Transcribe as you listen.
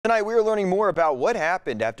Tonight, we are learning more about what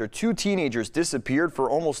happened after two teenagers disappeared for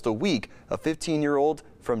almost a week. A 15-year-old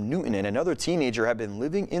from Newton and another teenager have been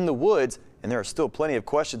living in the woods, and there are still plenty of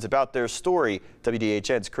questions about their story.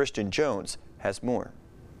 WDHN's Christian Jones has more.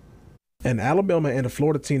 An Alabama and a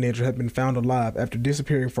Florida teenager have been found alive after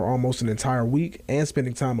disappearing for almost an entire week and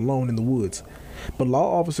spending time alone in the woods. But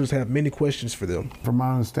law officers have many questions for them. From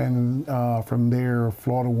my understanding, from there,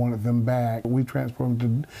 Florida wanted them back. We transferred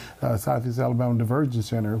them to Southeast Alabama Diversion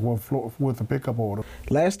Center with a pickup order.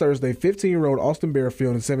 Last Thursday, 15-year-old Austin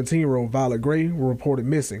Bearfield and 17-year-old Violet Gray were reported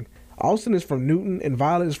missing. Austin is from Newton and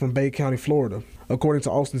Violet is from Bay County, Florida. According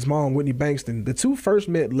to Austin's mom, Whitney Bankston, the two first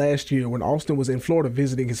met last year when Austin was in Florida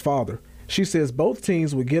visiting his father. She says both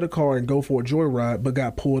teens would get a car and go for a joyride but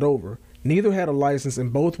got pulled over. Neither had a license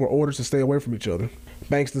and both were ordered to stay away from each other.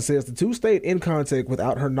 Bankston says the two stayed in contact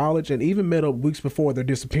without her knowledge and even met up weeks before their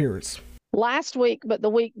disappearance. Last week, but the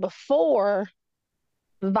week before,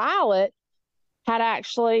 Violet had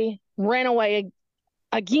actually ran away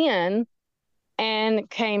again and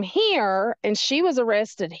came here, and she was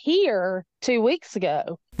arrested here 2 weeks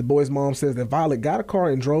ago. The boy's mom says that Violet got a car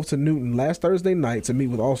and drove to Newton last Thursday night to meet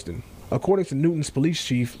with Austin. According to Newton's police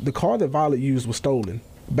chief, the car that Violet used was stolen.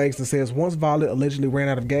 Bankston says once Violet allegedly ran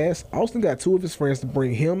out of gas, Austin got two of his friends to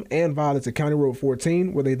bring him and Violet to County Road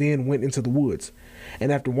 14, where they then went into the woods.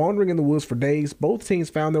 And after wandering in the woods for days, both teens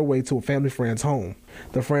found their way to a family friend's home.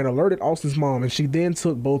 The friend alerted Austin's mom, and she then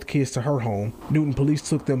took both kids to her home. Newton police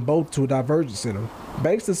took them both to a diversion center.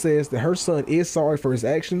 Bankston says that her son is sorry for his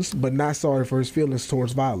actions, but not sorry for his feelings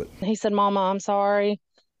towards Violet. He said, "Mama, I'm sorry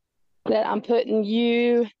that I'm putting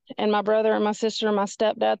you and my brother and my sister and my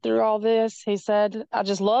stepdad through all this." He said, "I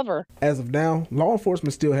just love her." As of now, law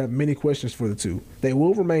enforcement still have many questions for the two. They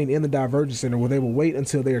will remain in the diversion center where they will wait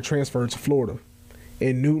until they are transferred to Florida.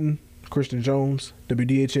 In Newton, Christian Jones,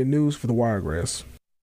 WDHN News for the Wiregrass.